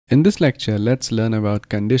In this lecture, let's learn about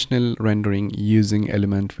conditional rendering using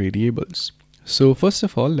element variables. So first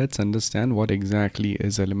of all, let's understand what exactly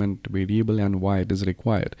is element variable and why it is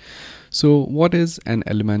required. So what is an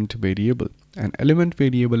element variable? An element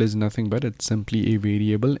variable is nothing but it's simply a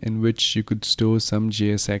variable in which you could store some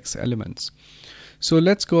JSX elements. So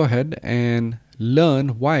let's go ahead and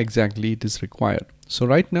learn why exactly it is required. So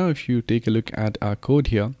right now, if you take a look at our code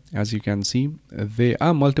here, as you can see, there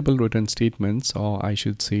are multiple return statements, or I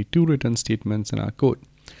should say 2 return statements in our code.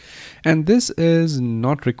 And this is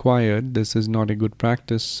not required. This is not a good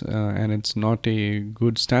practice, and it's not a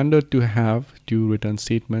good standard to have 2 return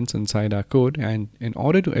statements inside our code. And in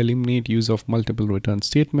order to eliminate use of multiple return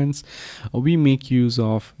statements, we make use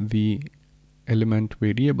of the element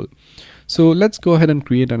variable. So let's go ahead and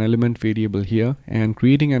create an element variable here, and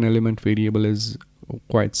creating an element variable is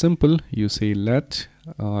quite simple. You say let's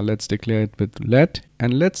declare it with let,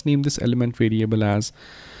 and let's name this element variable as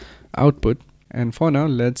output, and for now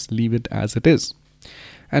let's leave it as it is.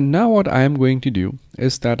 And now what I am going to do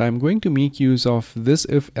is that I'm going to make use of this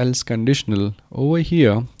if else conditional over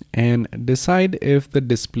here and decide if the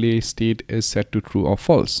display state is set to true or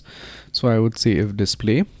false. So I would say if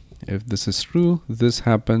display, if this is true, this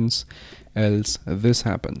happens, else this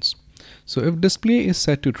happens. So if display is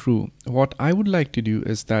set to true, what I would like to do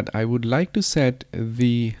is that I would like to set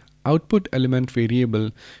the output element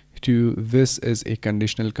variable to this is a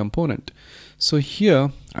conditional component. So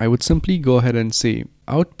here I would simply go ahead and say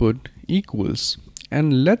output equals,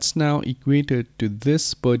 and let's now equate it to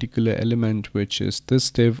this particular element, which is this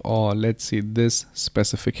div, or let's say this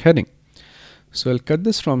specific heading. So I'll cut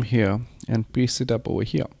this from here and paste it up over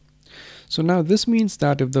here. So now this means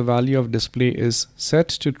that if the value of display is set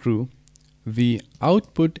to true, the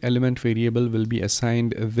output element variable will be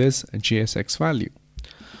assigned this JSX value.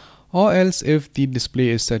 Or else if the display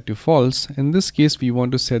is set to false, in this case we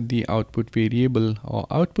want to set the output variable or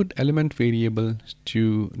output element variable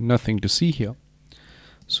to nothing to see here.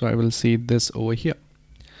 So I will say this over here.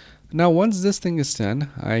 Now once this thing is done,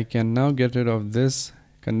 I can now get rid of this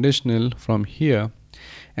conditional from here.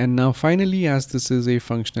 And now finally, as this is a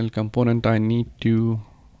functional component, I need to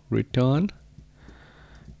return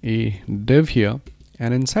a div here,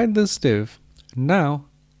 and inside this div, now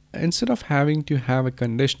instead of having to have a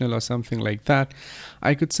conditional or something like that,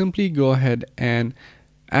 I could simply go ahead and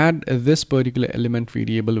add this particular element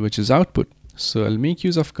variable, which is output. So I'll make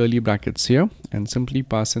use of curly brackets here and simply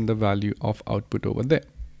pass in the value of output over there.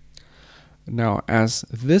 Now as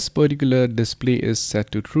this particular display is set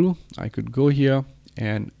to true, I could go here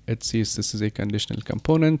and it says this is a conditional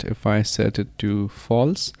component. If I set it to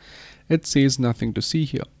false, it says nothing to see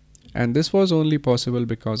here. And this was only possible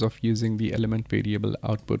because of using the element variable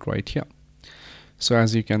output right here. So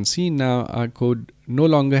as you can see, now our code no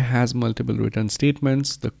longer has multiple return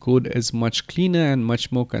statements. The code is much cleaner and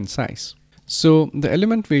much more concise. So the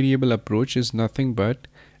element variable approach is nothing but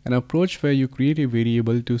an approach where you create a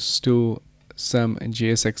variable to store some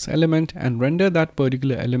JSX element and render that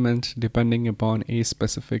particular element depending upon a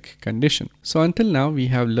specific condition. So until now we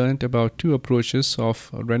have learned about 2 approaches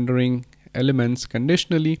of rendering elements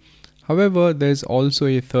conditionally. However, there's also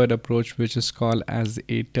a third approach which is called as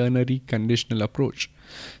a ternary conditional approach.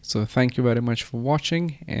 So thank you very much for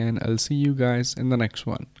watching, and I'll see you guys in the next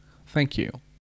one. Thank you.